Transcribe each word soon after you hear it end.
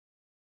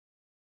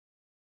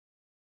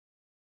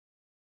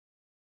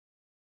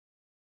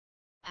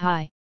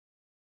Hi.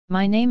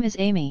 My name is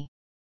Amy.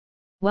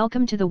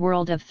 Welcome to the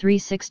world of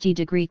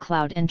 360-degree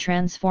cloud and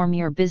transform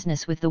your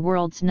business with the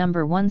world's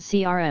 #1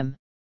 CRM.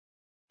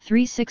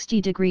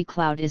 360-degree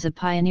cloud is a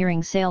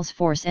pioneering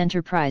Salesforce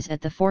enterprise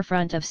at the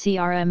forefront of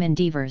CRM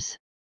endeavors.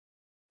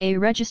 A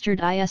registered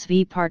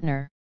ISV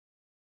partner.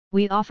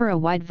 We offer a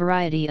wide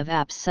variety of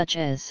apps such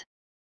as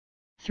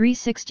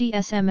 360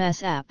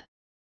 SMS App,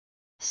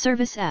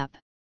 Service App,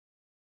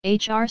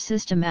 HR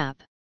System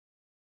App,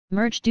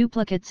 Merge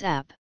Duplicates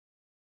App,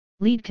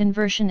 Lead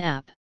Conversion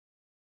App,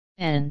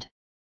 and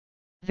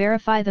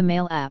Verify the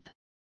Mail app.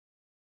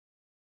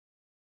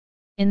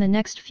 In the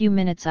next few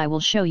minutes I will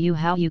show you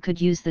how you could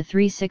use the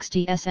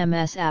 360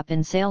 SMS app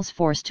in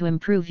Salesforce to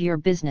improve your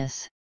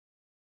business.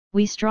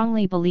 We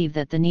strongly believe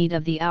that the need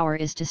of the hour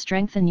is to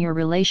strengthen your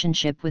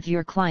relationship with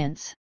your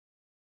clients.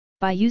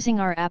 By using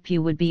our app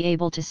you would be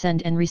able to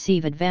send and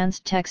receive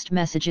advanced text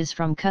messages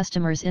from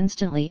customers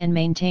instantly and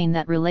maintain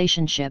that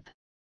relationship.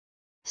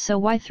 So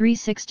why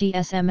 360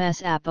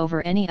 SMS app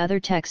over any other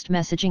text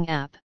messaging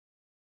app?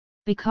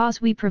 Because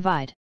we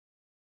provide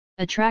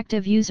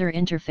attractive user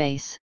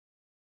interface,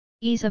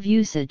 ease of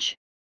usage,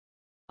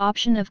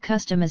 option of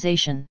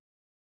customization,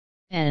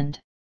 and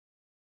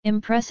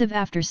impressive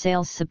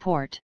after-sales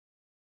support.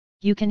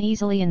 You can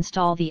easily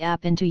install the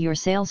app into your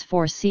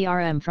Salesforce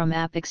CRM from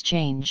App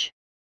Exchange.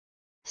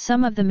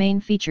 Some of the main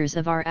features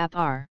of our app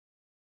are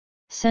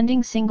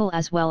sending single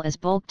as well as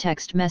bulk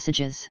text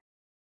messages.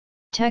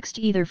 Text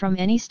either from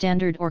any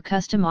standard or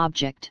custom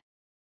object.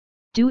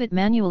 Do it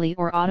manually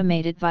or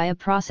automate it via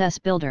Process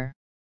Builder.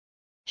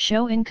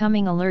 Show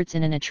incoming alerts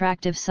in an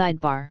attractive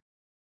sidebar.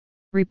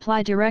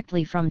 Reply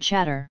directly from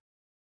chatter.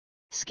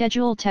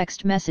 Schedule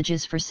text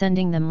messages for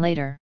sending them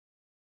later.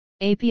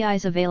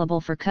 APIs available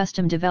for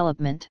custom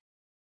development.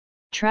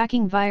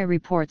 Tracking via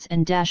reports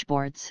and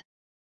dashboards.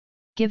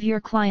 Give your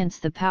clients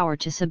the power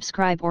to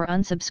subscribe or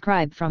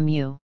unsubscribe from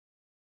you.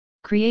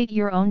 Create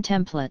your own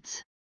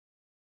templates.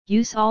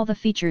 Use all the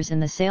features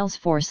in the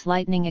Salesforce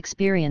Lightning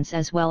experience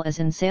as well as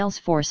in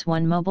Salesforce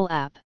One mobile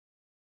app.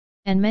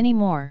 And many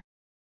more.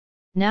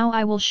 Now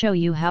I will show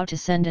you how to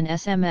send an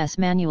SMS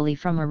manually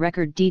from a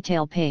record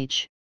detail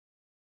page.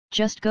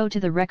 Just go to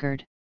the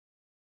record.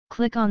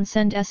 Click on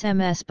Send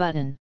SMS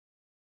button.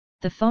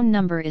 The phone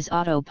number is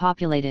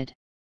auto-populated.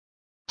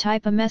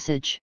 Type a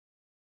message.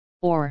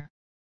 Or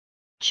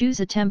choose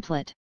a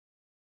template.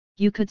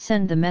 You could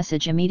send the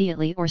message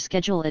immediately or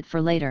schedule it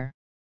for later.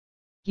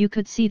 You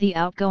could see the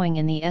outgoing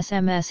in the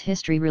SMS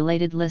history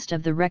related list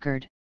of the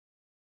record.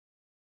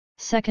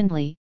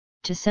 Secondly,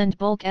 to send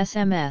bulk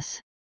SMS.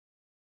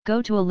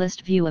 Go to a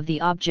list view of the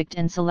object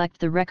and select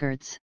the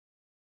records.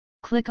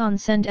 Click on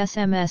Send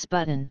SMS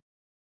button.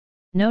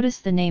 Notice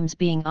the names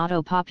being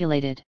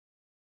auto-populated.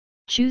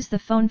 Choose the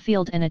phone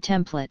field and a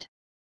template.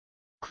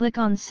 Click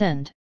on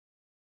Send.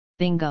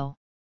 Bingo!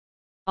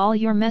 All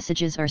your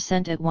messages are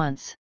sent at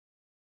once.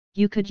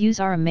 You could use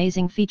our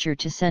amazing feature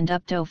to send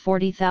up to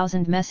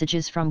 40,000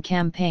 messages from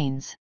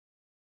campaigns.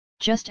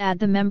 Just add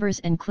the members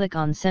and click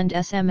on Send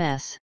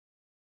SMS.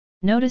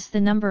 Notice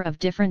the number of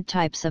different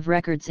types of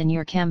records in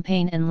your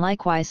campaign and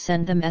likewise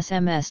send them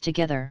SMS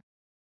together.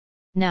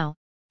 Now,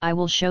 I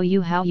will show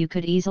you how you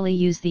could easily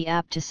use the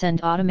app to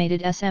send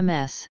automated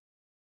SMS.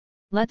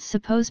 Let's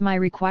suppose my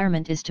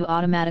requirement is to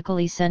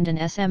automatically send an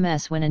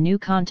SMS when a new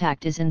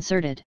contact is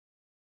inserted.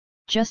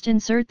 Just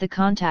insert the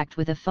contact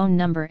with a phone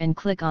number and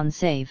click on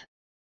Save.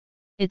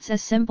 It's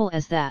as simple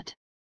as that.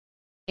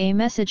 A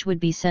message would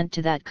be sent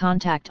to that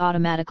contact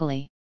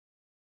automatically.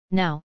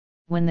 Now,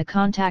 when the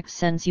contact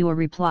sends you a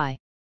reply,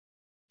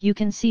 you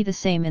can see the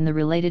same in the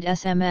related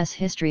SMS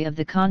history of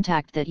the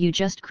contact that you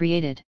just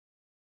created.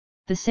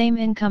 The same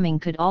incoming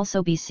could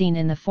also be seen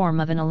in the form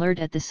of an alert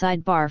at the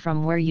sidebar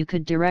from where you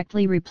could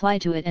directly reply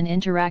to it and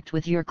interact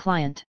with your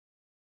client.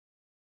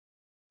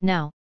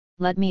 Now,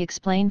 let me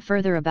explain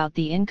further about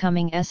the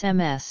incoming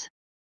SMS.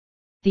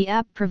 The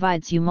app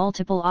provides you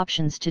multiple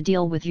options to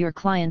deal with your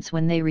clients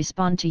when they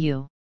respond to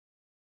you.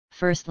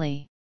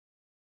 Firstly,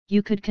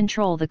 you could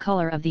control the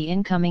color of the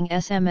incoming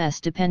SMS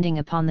depending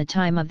upon the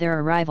time of their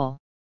arrival.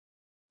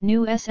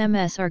 New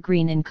SMS are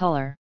green in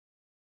color.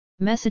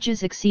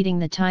 Messages exceeding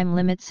the time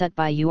limit set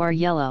by you are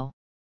yellow.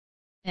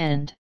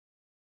 And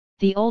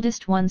the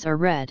oldest ones are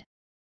red.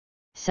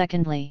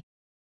 Secondly,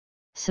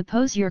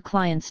 suppose your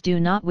clients do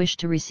not wish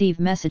to receive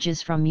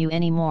messages from you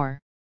anymore.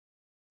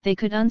 They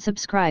could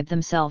unsubscribe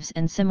themselves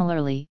and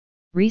similarly,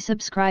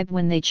 resubscribe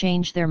when they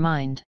change their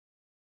mind.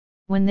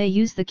 When they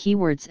use the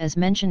keywords as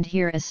mentioned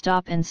here as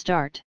stop and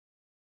start,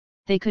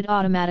 they could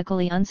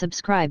automatically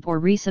unsubscribe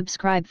or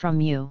resubscribe from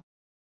you.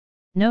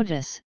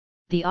 Notice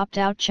the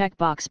opt-out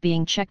checkbox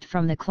being checked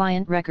from the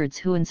client records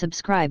who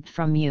unsubscribed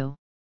from you.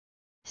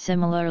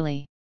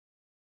 Similarly,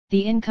 the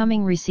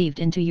incoming received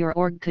into your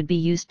org could be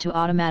used to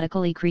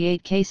automatically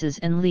create cases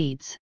and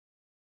leads.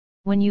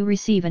 When you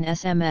receive an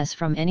SMS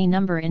from any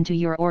number into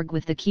your org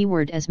with the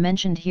keyword as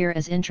mentioned here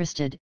as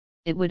interested,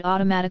 it would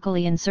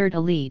automatically insert a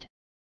lead.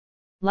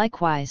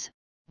 Likewise,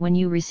 when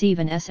you receive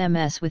an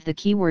SMS with the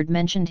keyword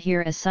mentioned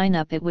here as sign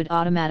up, it would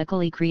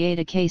automatically create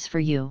a case for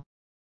you.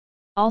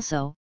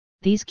 Also,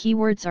 these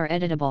keywords are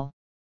editable.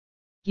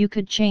 You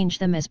could change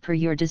them as per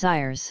your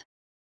desires.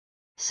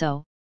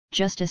 So,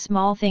 just a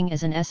small thing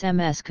as an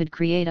SMS could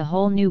create a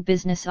whole new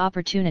business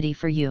opportunity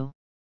for you.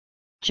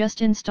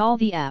 Just install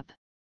the app.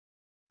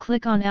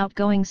 Click on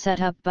Outgoing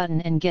Setup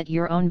button and get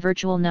your own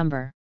virtual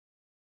number.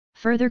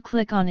 Further,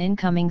 click on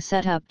Incoming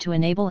Setup to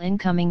enable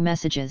incoming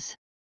messages.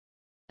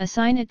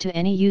 Assign it to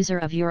any user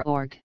of your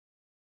org.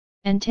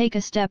 And take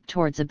a step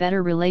towards a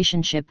better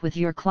relationship with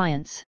your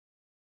clients.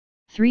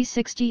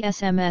 360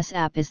 SMS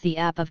app is the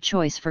app of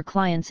choice for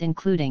clients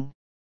including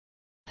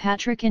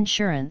Patrick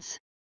Insurance,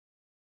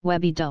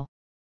 Webido,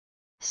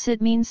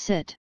 Sit Means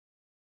Sit,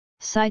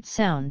 Sight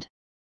Sound,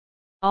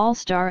 All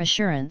Star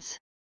Assurance,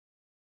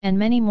 and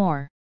many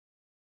more.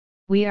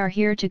 We are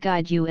here to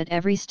guide you at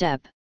every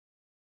step.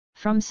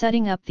 From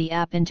setting up the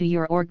app into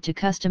your org to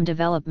custom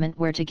development,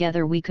 where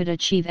together we could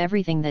achieve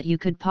everything that you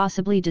could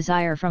possibly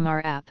desire from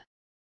our app.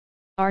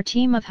 Our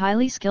team of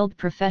highly skilled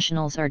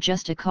professionals are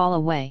just a call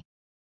away.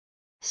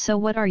 So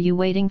what are you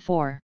waiting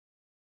for?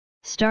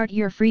 Start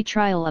your free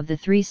trial of the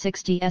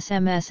 360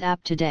 SMS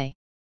app today.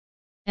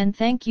 And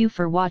thank you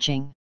for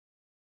watching.